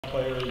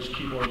players,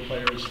 keyboard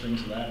players,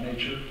 things of that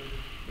nature.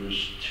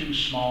 There's two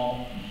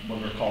small,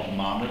 what are called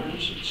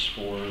monitors. It's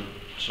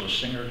so a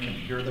singer can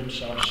hear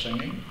themselves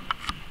singing.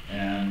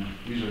 And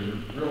these are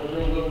real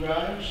little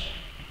guys.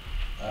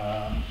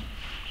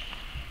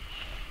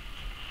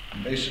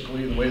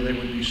 Basically, the way they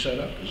would be set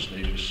up is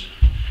they just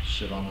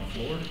sit on the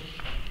floor,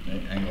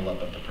 and they angle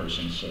up at the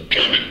person's singing.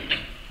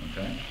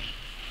 Okay?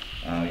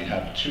 You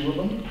have two of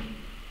them,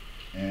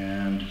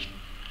 and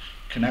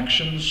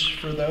connections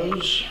for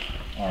those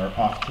are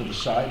off to the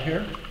side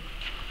here.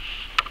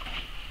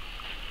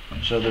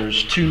 So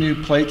there's two new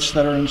plates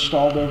that are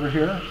installed over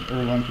here.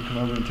 Everyone can come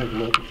over and take a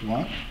look if you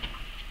want.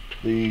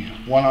 The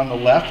one on the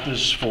left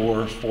is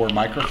for 4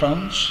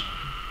 microphones.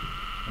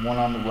 The one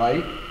on the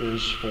right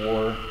is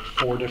for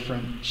 4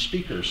 different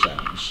speaker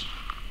sounds.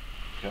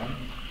 Okay?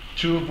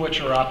 2 of which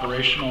are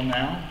operational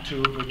now,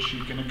 2 of which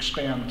you can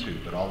expand to,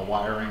 but all the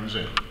wiring's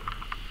in.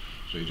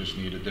 So you just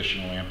need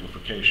additional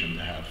amplification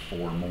to have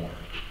 4 more.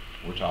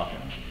 We're talking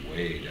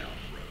way down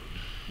the road.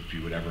 If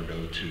you would ever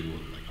go to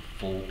like a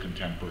full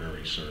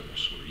contemporary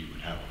service where you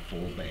would have a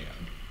full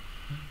band,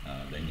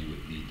 then you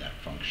would need that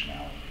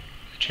functionality.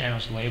 The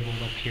channel's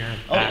labeled up here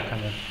back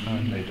on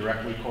the. They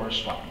directly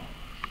correspond.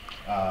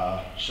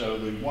 So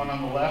the one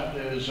on the left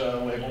is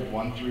labeled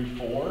 1 through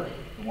 4.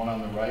 The one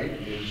on the right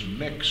is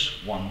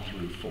mix 1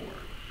 through 4.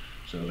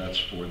 So that's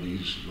for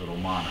these little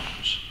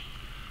monitors.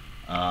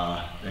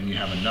 Then you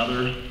have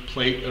another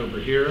plate over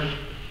here,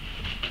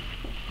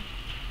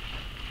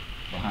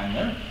 behind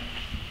there,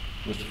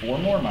 with 4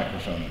 more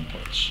microphone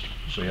inputs.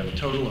 So you have a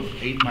total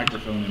of 8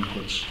 microphone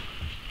inputs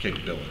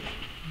capability.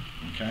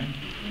 Okay?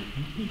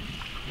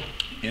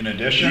 In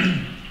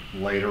addition,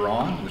 later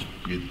on, if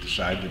you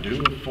decide to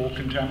do a full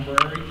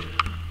contemporary,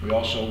 we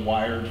also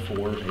wired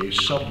for a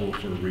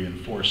subwoofer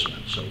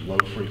reinforcement, so low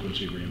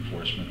frequency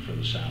reinforcement for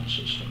the sound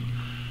system.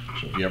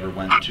 So if you ever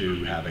went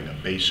to having a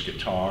bass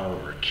guitar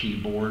or a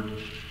keyboard,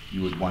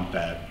 you would want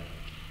that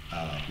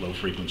low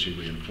frequency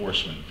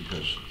reinforcement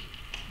because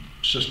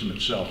the system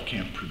itself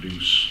can't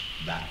produce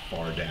that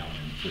far down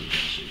in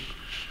frequency.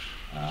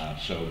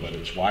 But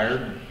it's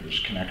wired. There's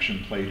a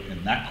connection plate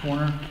in that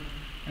corner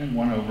and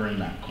one over in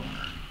that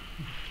corner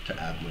to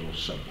add little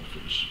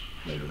subwoofers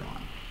later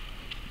on.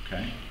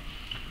 Okay.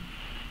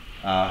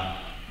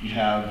 You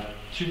have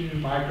 2 new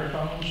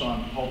microphones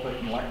on pulpit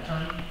and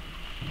lectern.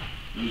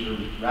 These are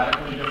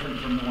radically different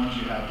from the ones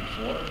you had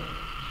before.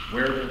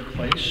 Where they're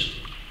placed,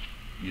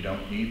 you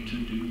don't need to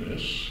do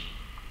this.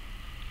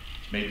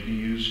 It's made to be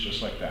used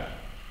just like that.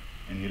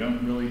 And you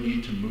don't really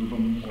need to move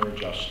them or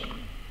adjust them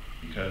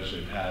because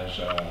it has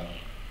a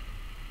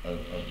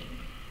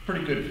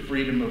pretty good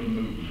freedom of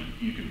movement.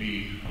 You could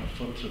be a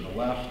foot to the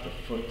left, a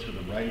foot to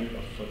the right,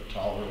 a foot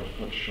taller, a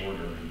foot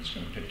shorter, and it's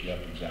going to pick you up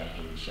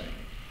exactly the same.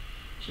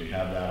 So you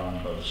have that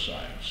on both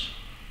sides.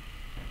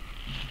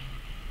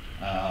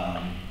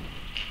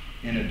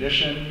 In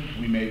addition,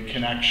 we made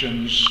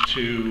connections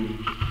to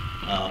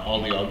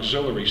all the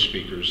auxiliary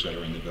speakers that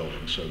are in the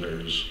building. So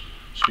there's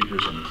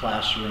speakers in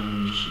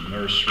classrooms,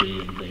 nursery,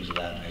 and things of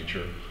that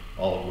nature,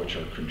 all of which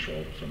are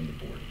controlled from the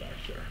board back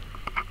there.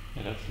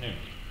 Yeah, that's new.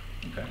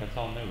 Okay. That's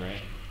all new,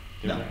 right?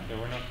 There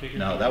were no speakers?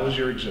 No, that was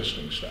your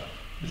existing stuff.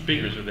 The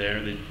speakers are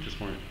there, they just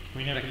weren't.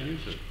 We never could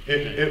use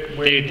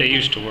it. They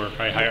used to work.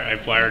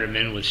 I wired them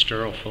in with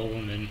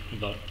styrofoam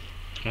about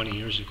 20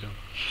 years ago.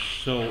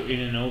 So in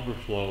an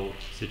overflow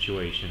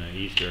situation at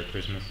Easter or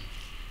Christmas,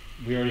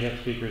 we already have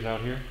speakers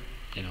out here?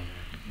 You know.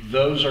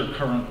 Those are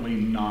currently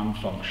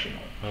non-functional.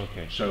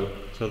 Okay. So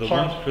the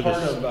part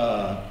ones for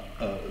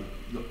of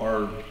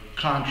our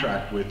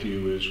contract with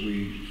you is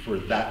for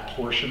that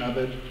portion of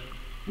it,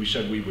 we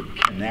said we would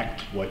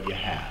connect what you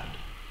had.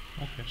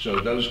 Okay. So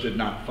those did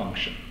not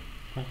function,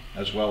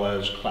 as well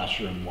as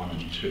classroom 1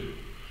 and 2.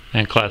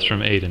 And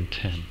classroom 8 and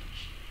 10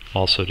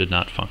 also did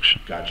not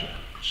function. Gotcha.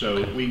 So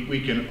okay.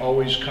 we can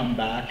always come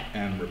back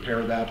and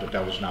repair that, but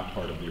that was not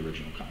part of the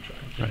original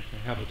contract. Okay. Right.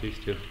 How about these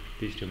two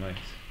mics?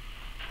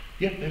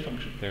 Yeah, they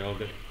function. They're all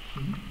good.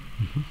 Mm-hmm.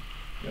 Mm-hmm.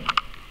 Yep.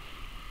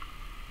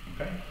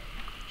 Okay.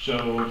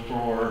 So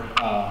for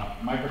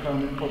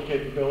microphone input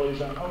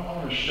capabilities, I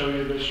want to show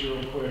you this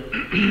real quick.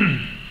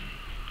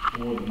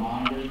 For the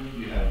monitor,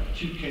 you have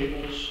 2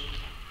 cables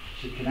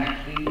to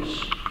connect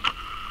these.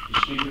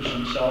 The speakers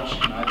themselves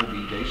can either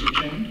be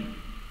daisy-chained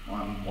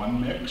on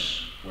one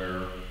mix,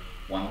 where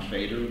one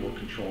fader will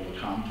control the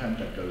content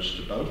that goes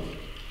to both,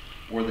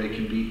 or they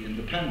can be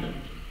independent,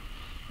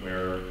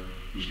 where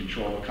you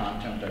control the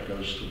content that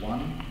goes to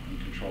one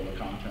and control the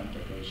content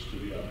that goes to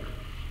the other,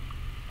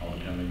 all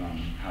depending on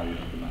how you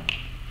hook them up.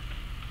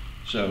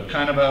 So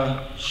kind of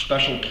a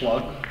special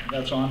plug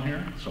that's on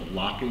here. It's a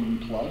locking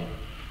plug.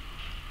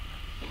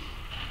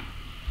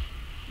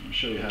 I'll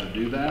show you how to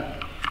do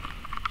that.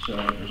 So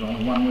there's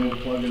only one way to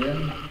plug it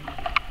in.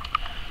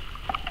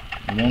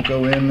 It won't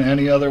go in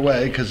any other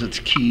way because it's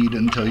keyed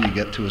until you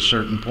get to a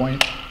certain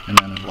point, and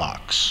then it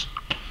locks.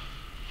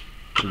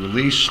 To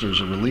release,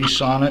 there's a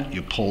release on it.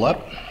 You pull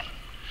up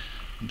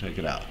and take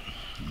it out.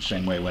 The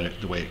same way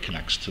the way it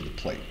connects to the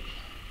plate.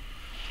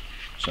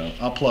 So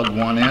I'll plug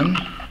one in.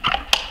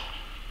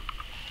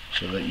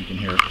 so that you can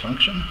hear it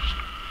function.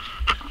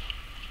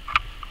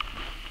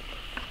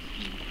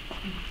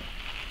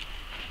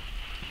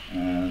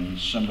 And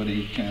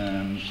somebody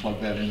can plug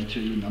that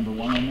into number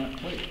 1 on that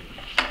plate.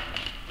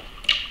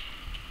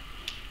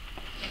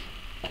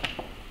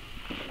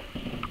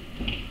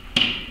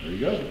 There you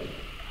go.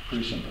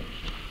 Pretty simple.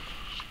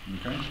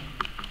 Okay.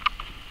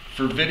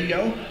 For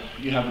video,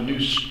 you have a new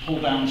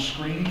pull-down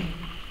screen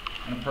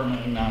and a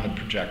permanently mounted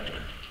projector.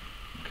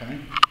 Okay.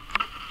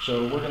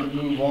 So we're going to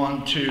move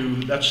on to,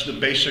 that's the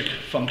basic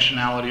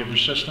functionality of your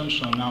system.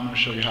 So now I'm going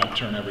to show you how to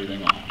turn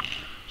everything on.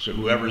 So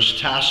whoever's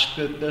tasked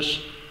at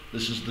this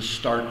is the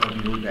start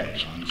of your day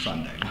on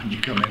Sunday when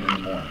you come in the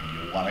morning.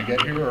 You'll want to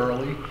get here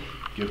early,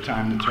 give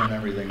time to turn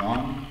everything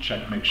on,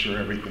 check, make sure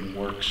everything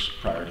works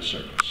prior to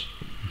service.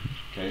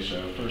 Okay,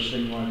 so first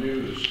thing you want to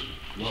do is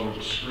lower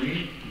the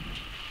screen.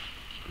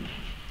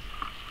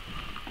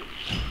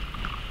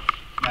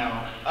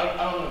 Now,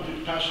 I don't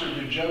know, Pastor,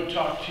 did Joe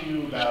talk to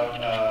you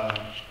about,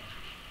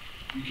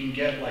 you can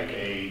get like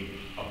a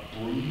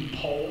broom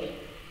pole,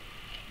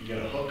 you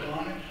get a hook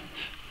on it,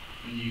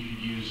 and you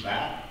could use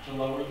that to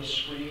lower the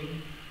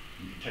screen.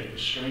 You could take the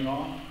string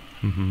off,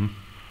 Mm-hmm.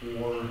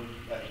 or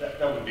that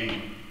would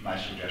be my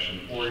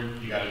suggestion, or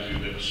you got to do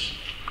this.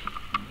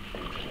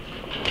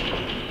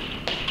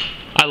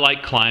 I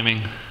like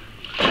climbing.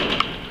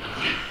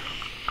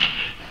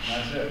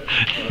 That's it.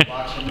 So the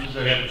box in We have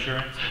position.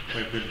 insurance?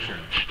 We have good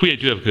insurance. We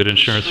do have good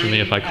insurance for me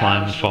if I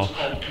climb and fall. It's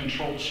called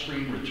controlled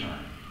screen return.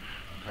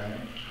 Okay?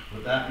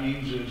 What that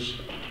means is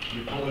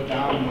you pull it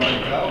down and let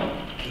it go,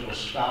 it'll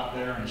stop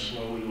there and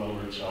slowly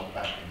lower itself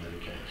back into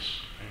the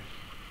case.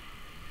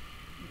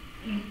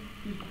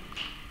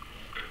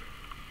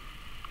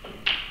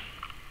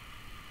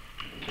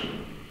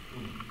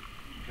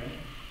 Okay?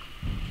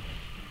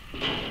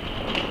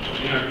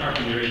 Our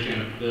carpenter is going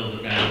to build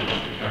a balance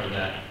to cover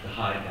that, to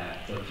hide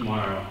that. So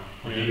tomorrow,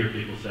 when you hear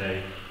people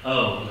say,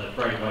 "Oh, that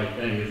bright white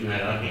thing, isn't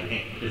that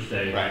ugly?" Just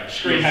say, Right.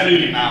 Screen had to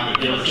be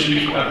mounted You'll first. soon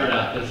be covered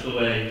up. That's the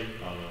way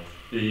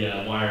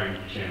the wiring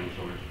channels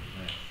work.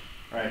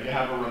 All right, you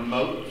have a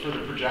remote for the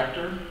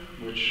projector,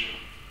 which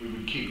we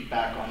would keep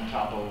back on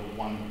top of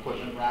one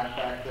equipment rack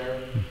back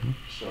there,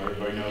 so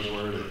everybody knows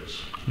where it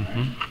is. All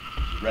right?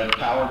 Red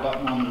power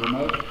button on the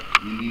remote.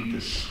 You need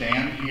to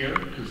stand here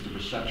because the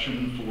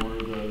reception for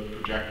the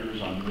projector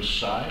is on this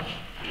side.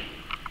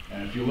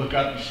 And if you look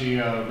up, you see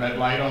a red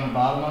light on the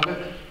bottom of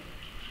it.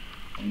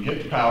 When you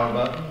hit the power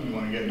button, you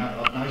want to get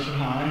up nice and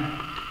high.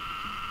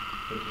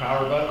 Hit the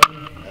power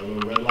button, that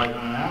little red light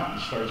went out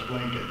and starts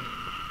blinking.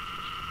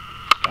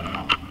 It's coming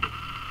on.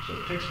 So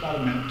it takes about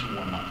a minute to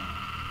warm up.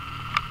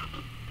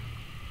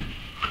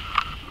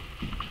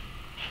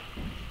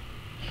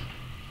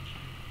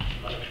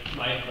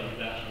 Life of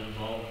that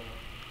involved.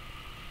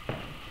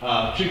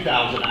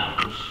 2,000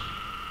 hours.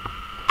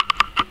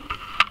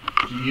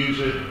 You use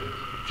it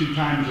 2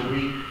 times a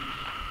week,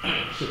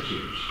 6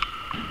 years.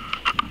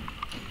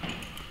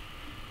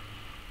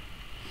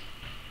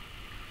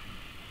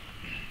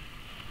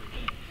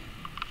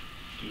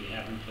 Do we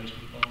have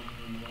replacement bulbs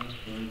in the ones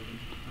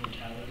for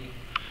mortality?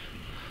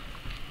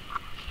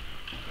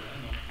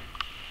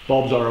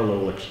 Bulbs are a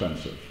little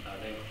expensive. Are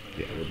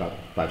they? Yeah, they're about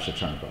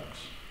 $500-600.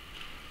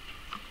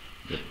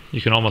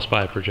 You can almost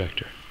buy a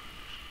projector,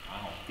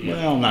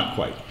 Well, not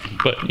quite.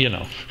 but you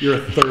know. You're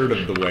a third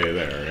of the way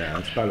there. Yeah,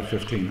 it's about a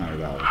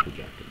 $1,500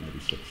 projector, maybe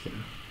 16.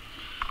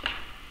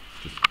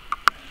 Just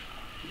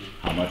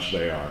how much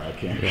they are, I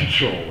can't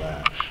control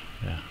that.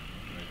 Yeah.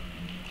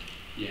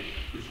 Yeah,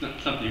 it's not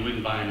something you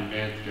wouldn't buy in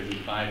advance because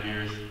in 5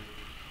 years,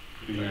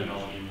 you're going to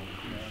all be more.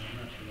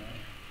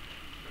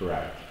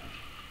 Correct.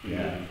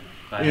 Yeah.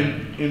 By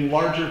then, In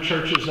larger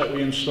churches that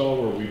we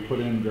install where we put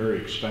in very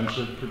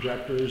expensive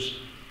projectors,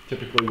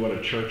 typically what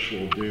a church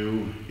will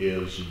do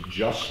is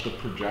just the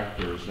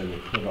projectors they will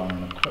put on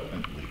an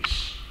equipment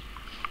lease,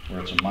 where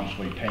it's a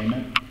monthly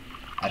payment.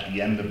 At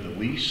the end of the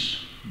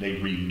lease, they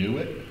renew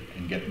it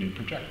and get new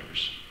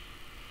projectors.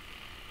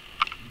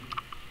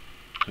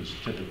 Because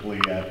typically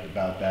at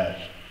about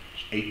that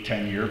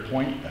 8-10 year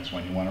point, that's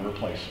when you want to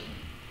replace it.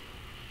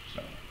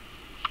 So,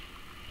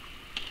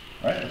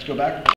 all right, let's go back.